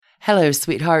Hello,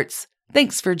 sweethearts.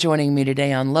 Thanks for joining me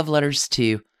today on Love Letters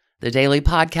 2, the daily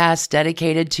podcast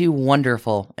dedicated to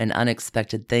wonderful and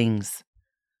unexpected things.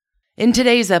 In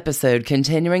today's episode,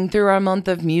 continuing through our month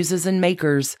of Muses and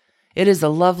Makers, it is a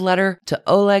love letter to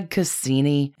Oleg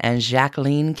Cassini and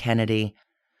Jacqueline Kennedy.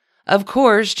 Of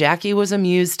course, Jackie was a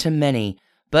muse to many,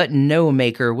 but no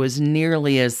maker was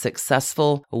nearly as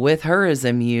successful with her as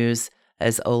a muse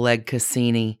as Oleg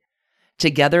Cassini.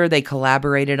 Together, they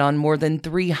collaborated on more than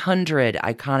 300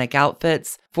 iconic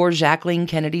outfits for Jacqueline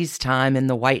Kennedy's time in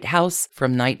the White House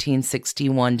from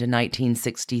 1961 to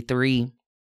 1963.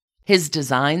 His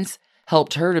designs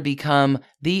helped her to become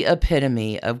the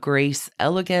epitome of grace,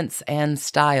 elegance, and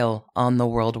style on the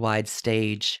worldwide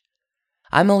stage.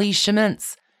 I'm Alicia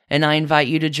Mintz, and I invite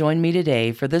you to join me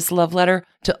today for this love letter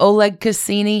to Oleg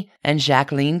Cassini and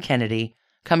Jacqueline Kennedy,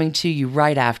 coming to you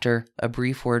right after a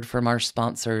brief word from our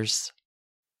sponsors.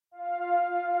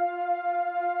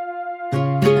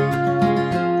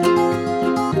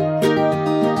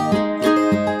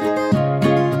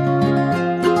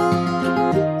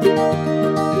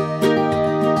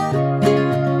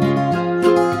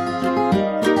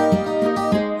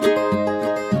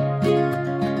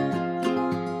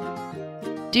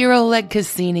 Dear Oleg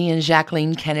Cassini and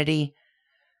Jacqueline Kennedy,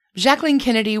 Jacqueline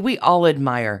Kennedy, we all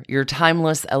admire your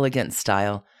timeless, elegant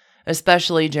style,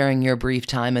 especially during your brief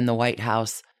time in the White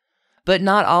House. But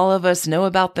not all of us know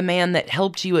about the man that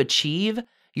helped you achieve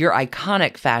your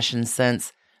iconic fashion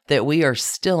sense that we are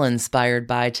still inspired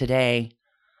by today.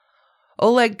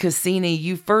 Oleg Cassini,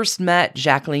 you first met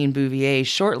Jacqueline Bouvier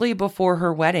shortly before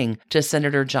her wedding to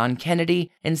Senator John Kennedy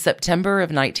in September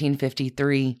of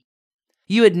 1953.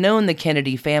 You had known the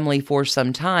Kennedy family for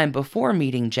some time before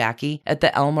meeting Jackie at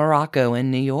the El Morocco in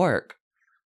New York.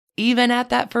 Even at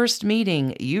that first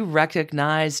meeting, you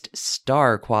recognized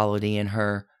star quality in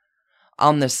her.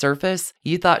 On the surface,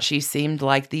 you thought she seemed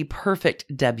like the perfect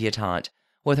debutante,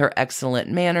 with her excellent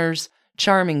manners,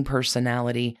 charming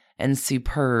personality, and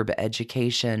superb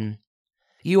education.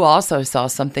 You also saw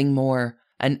something more,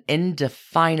 an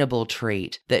indefinable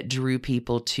trait that drew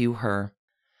people to her.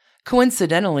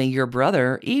 Coincidentally, your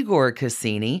brother, Igor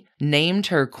Cassini, named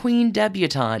her Queen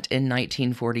Debutante in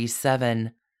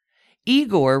 1947.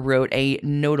 Igor wrote a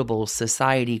notable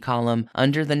society column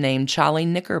under the name Charlie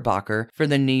Knickerbocker for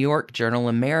the New York Journal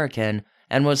American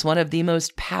and was one of the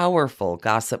most powerful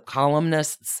gossip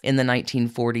columnists in the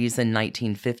 1940s and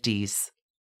 1950s.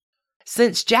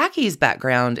 Since Jackie's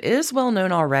background is well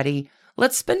known already,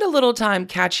 let's spend a little time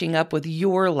catching up with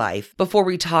your life before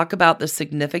we talk about the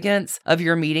significance of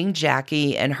your meeting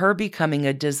Jackie and her becoming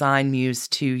a design muse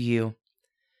to you.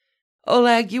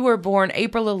 Oleg, you were born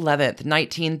April 11th,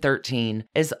 1913,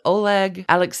 as Oleg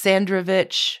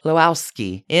Alexandrovich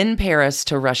Lwowski in Paris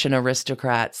to Russian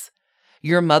aristocrats.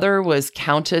 Your mother was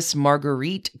Countess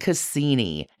Marguerite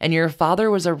Cassini, and your father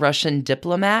was a Russian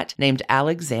diplomat named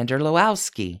Alexander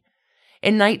Lwowski.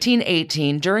 In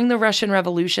 1918, during the Russian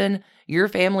Revolution, your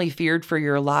family feared for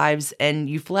your lives and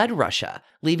you fled Russia,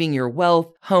 leaving your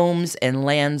wealth, homes, and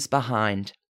lands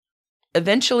behind.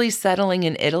 Eventually settling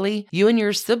in Italy, you and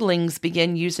your siblings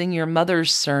began using your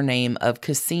mother's surname of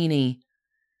Cassini.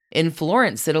 In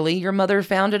Florence, Italy, your mother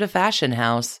founded a fashion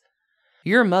house.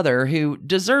 Your mother, who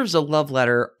deserves a love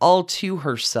letter all to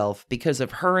herself because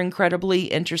of her incredibly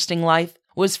interesting life,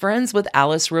 was friends with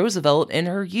Alice Roosevelt in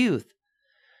her youth.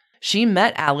 She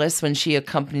met Alice when she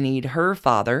accompanied her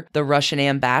father, the Russian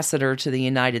ambassador to the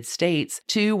United States,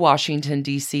 to Washington,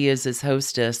 D.C. as his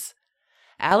hostess.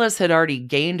 Alice had already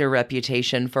gained a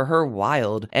reputation for her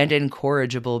wild and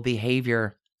incorrigible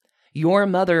behavior. Your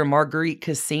mother, Marguerite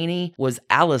Cassini, was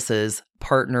Alice's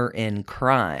partner in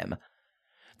crime.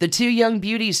 The two young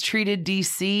beauties treated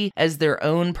D.C. as their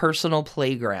own personal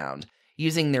playground,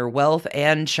 using their wealth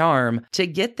and charm to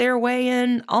get their way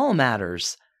in all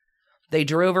matters. They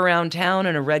drove around town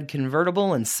in a red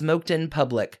convertible and smoked in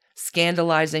public,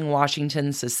 scandalizing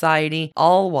Washington society,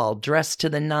 all while dressed to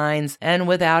the nines and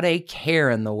without a care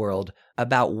in the world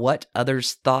about what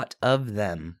others thought of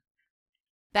them.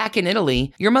 Back in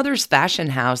Italy, your mother's fashion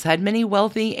house had many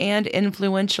wealthy and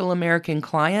influential American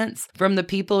clients from the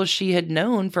people she had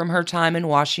known from her time in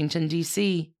Washington,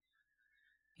 D.C.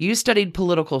 You studied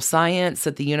political science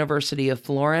at the University of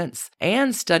Florence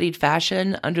and studied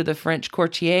fashion under the French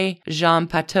courtier Jean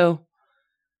Patou.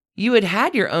 You had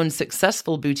had your own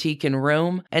successful boutique in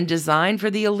Rome and designed for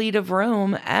the elite of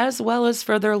Rome as well as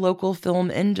for their local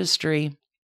film industry.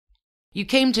 You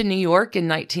came to New York in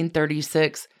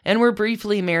 1936 and were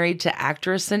briefly married to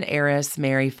actress and heiress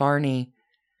Mary Farney.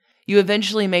 You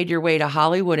eventually made your way to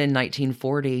Hollywood in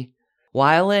 1940.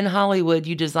 While in Hollywood,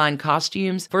 you designed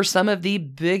costumes for some of the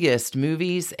biggest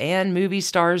movies and movie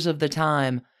stars of the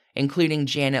time, including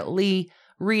Janet Leigh,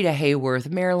 Rita Hayworth,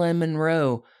 Marilyn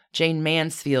Monroe, Jane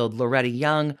Mansfield, Loretta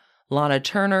Young, Lana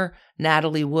Turner,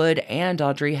 Natalie Wood, and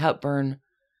Audrey Hepburn.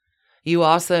 You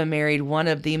also married one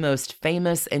of the most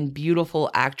famous and beautiful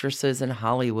actresses in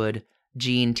Hollywood,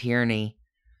 Jean Tierney.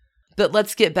 But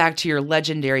let's get back to your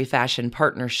legendary fashion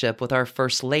partnership with our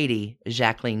First Lady,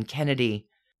 Jacqueline Kennedy.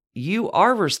 You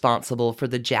are responsible for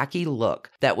the Jackie look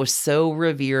that was so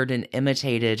revered and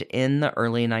imitated in the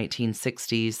early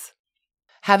 1960s.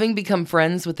 Having become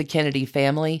friends with the Kennedy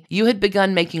family, you had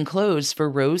begun making clothes for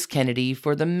Rose Kennedy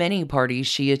for the many parties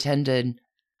she attended.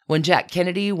 When Jack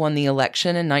Kennedy won the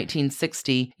election in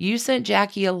 1960, you sent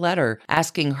Jackie a letter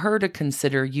asking her to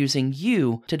consider using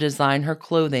you to design her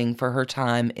clothing for her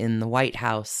time in the White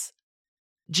House.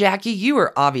 Jackie, you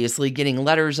are obviously getting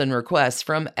letters and requests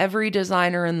from every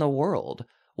designer in the world.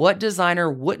 What designer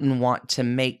wouldn't want to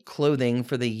make clothing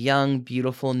for the young,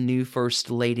 beautiful new First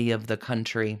Lady of the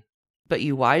country? But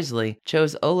you wisely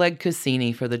chose Oleg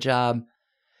Cassini for the job.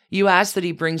 You asked that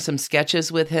he bring some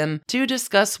sketches with him to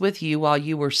discuss with you while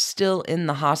you were still in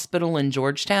the hospital in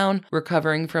Georgetown,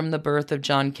 recovering from the birth of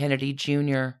John Kennedy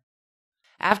Jr.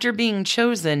 After being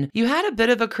chosen, you had a bit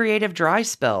of a creative dry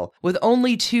spell. With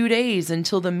only 2 days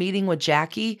until the meeting with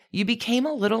Jackie, you became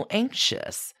a little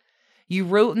anxious. You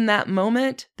wrote in that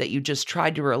moment that you just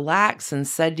tried to relax and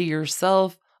said to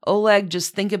yourself, Oleg,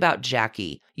 just think about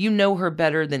Jackie. You know her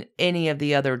better than any of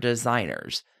the other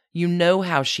designers. You know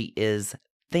how she is.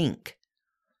 Think.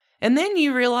 And then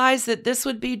you realized that this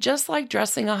would be just like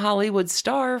dressing a Hollywood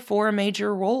star for a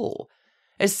major role.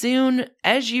 As soon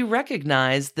as you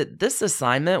recognized that this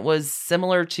assignment was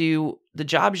similar to the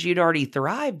jobs you'd already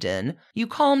thrived in, you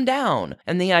calmed down,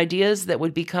 and the ideas that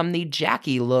would become the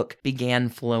Jackie look began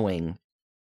flowing.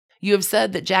 You have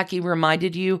said that Jackie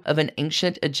reminded you of an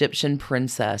ancient Egyptian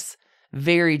princess,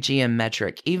 very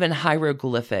geometric, even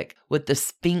hieroglyphic, with the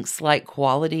sphinx-like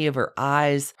quality of her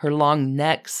eyes, her long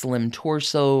neck, slim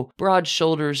torso, broad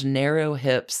shoulders, narrow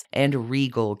hips, and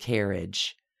regal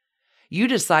carriage. You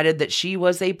decided that she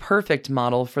was a perfect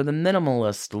model for the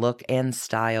minimalist look and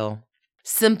style.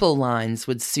 Simple lines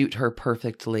would suit her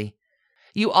perfectly.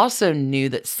 You also knew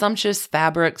that sumptuous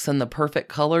fabrics and the perfect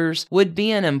colors would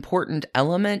be an important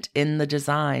element in the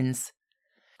designs.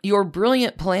 Your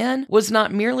brilliant plan was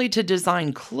not merely to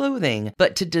design clothing,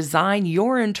 but to design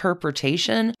your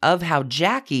interpretation of how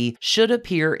Jackie should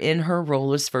appear in her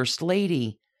role as First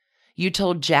Lady. You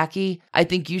told Jackie, I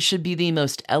think you should be the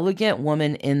most elegant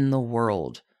woman in the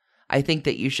world. I think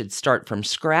that you should start from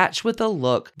scratch with a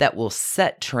look that will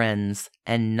set trends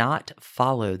and not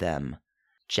follow them.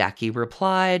 Jackie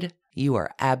replied, you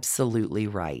are absolutely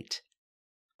right.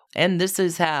 And this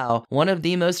is how one of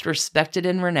the most respected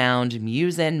and renowned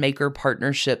muse and maker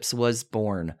partnerships was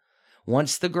born.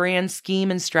 Once the grand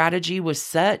scheme and strategy was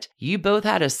set, you both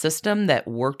had a system that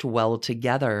worked well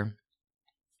together.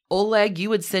 Oleg, you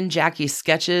would send Jackie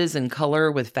sketches and color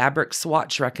with fabric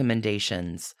swatch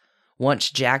recommendations. Once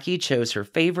Jackie chose her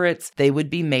favorites, they would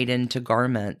be made into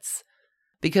garments.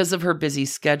 Because of her busy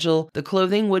schedule, the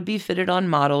clothing would be fitted on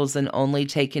models and only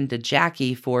taken to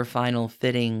Jackie for final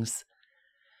fittings.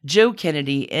 Joe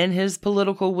Kennedy, in his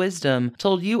political wisdom,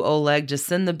 told you, Oleg, to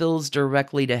send the bills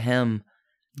directly to him.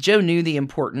 Joe knew the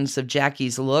importance of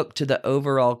Jackie's look to the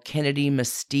overall Kennedy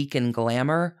mystique and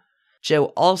glamour. Joe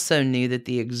also knew that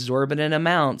the exorbitant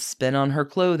amounts spent on her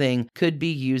clothing could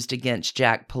be used against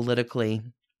Jack politically.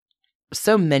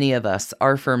 So many of us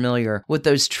are familiar with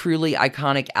those truly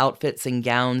iconic outfits and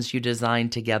gowns you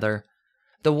designed together.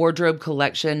 The wardrobe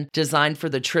collection designed for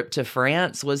the trip to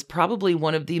France was probably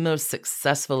one of the most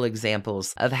successful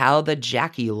examples of how the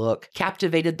Jackie look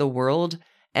captivated the world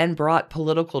and brought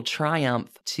political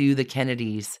triumph to the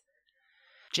Kennedys.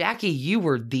 Jackie, you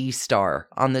were the star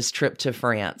on this trip to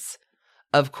France.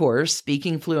 Of course,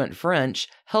 speaking fluent French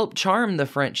helped charm the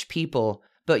French people,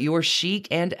 but your chic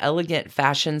and elegant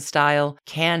fashion style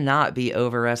cannot be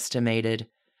overestimated.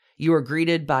 You were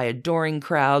greeted by adoring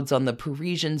crowds on the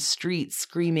Parisian streets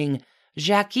screaming,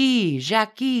 Jackie,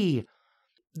 Jackie!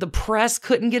 The press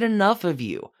couldn't get enough of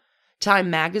you.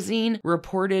 Time magazine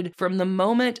reported from the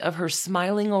moment of her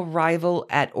smiling arrival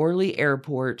at Orly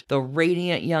Airport, the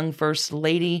radiant young First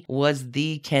Lady was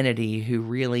the Kennedy who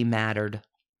really mattered.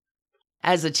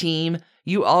 As a team,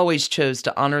 you always chose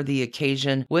to honor the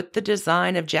occasion with the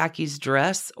design of Jackie's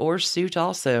dress or suit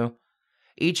also.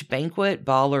 Each banquet,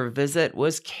 ball, or visit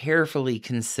was carefully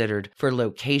considered for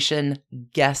location,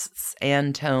 guests,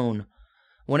 and tone.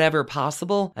 Whenever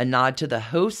possible, a nod to the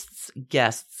hosts,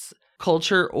 guests,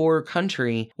 culture, or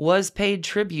country was paid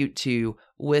tribute to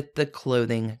with the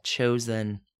clothing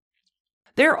chosen.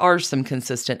 There are some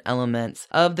consistent elements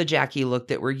of the Jackie look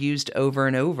that were used over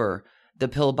and over. The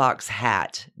pillbox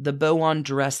hat, the bow-on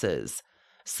dresses,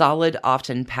 solid,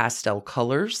 often pastel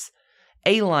colors,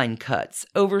 A-line cuts,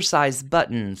 oversized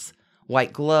buttons,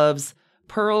 white gloves,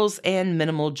 pearls, and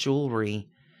minimal jewelry.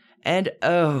 And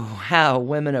oh, how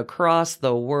women across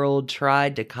the world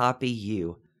tried to copy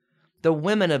you. The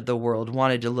women of the world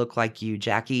wanted to look like you,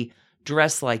 Jackie,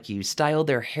 dress like you, style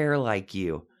their hair like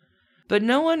you. But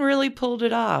no one really pulled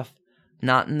it off,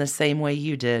 not in the same way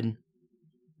you did.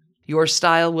 Your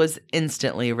style was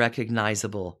instantly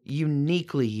recognizable,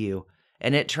 uniquely you,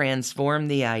 and it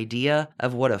transformed the idea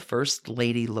of what a first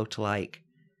lady looked like.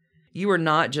 You were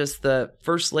not just the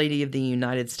First Lady of the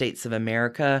United States of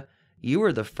America, you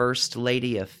were the First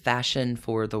Lady of fashion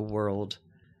for the world.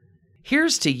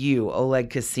 Here's to you, Oleg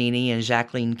Cassini and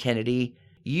Jacqueline Kennedy.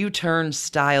 You turned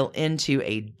style into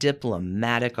a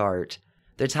diplomatic art.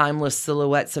 The timeless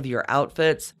silhouettes of your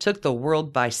outfits took the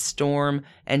world by storm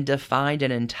and defined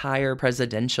an entire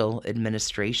presidential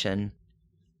administration.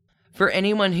 For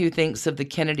anyone who thinks of the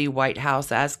Kennedy White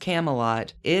House as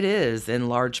Camelot, it is in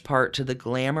large part to the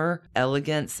glamour,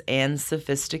 elegance, and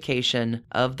sophistication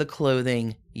of the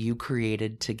clothing you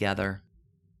created together.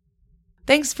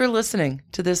 Thanks for listening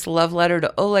to this love letter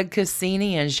to Oleg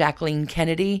Cassini and Jacqueline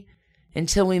Kennedy.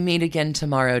 Until we meet again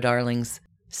tomorrow, darlings,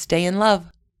 stay in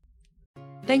love.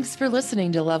 Thanks for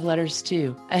listening to Love Letters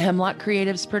 2, a Hemlock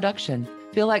Creatives production.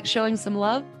 Feel like showing some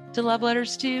love to Love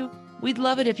Letters 2? We'd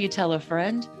love it if you tell a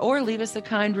friend, or leave us a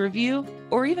kind review,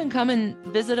 or even come and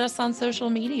visit us on social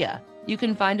media. You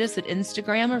can find us at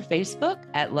Instagram or Facebook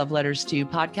at Love Letters 2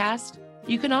 Podcast.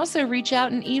 You can also reach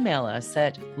out and email us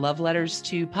at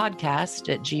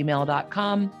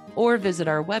loveletters2podcast@gmail.com or visit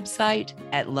our website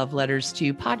at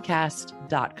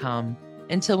loveletters2podcast.com.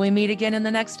 Until we meet again in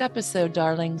the next episode,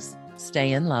 darlings,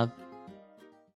 stay in love.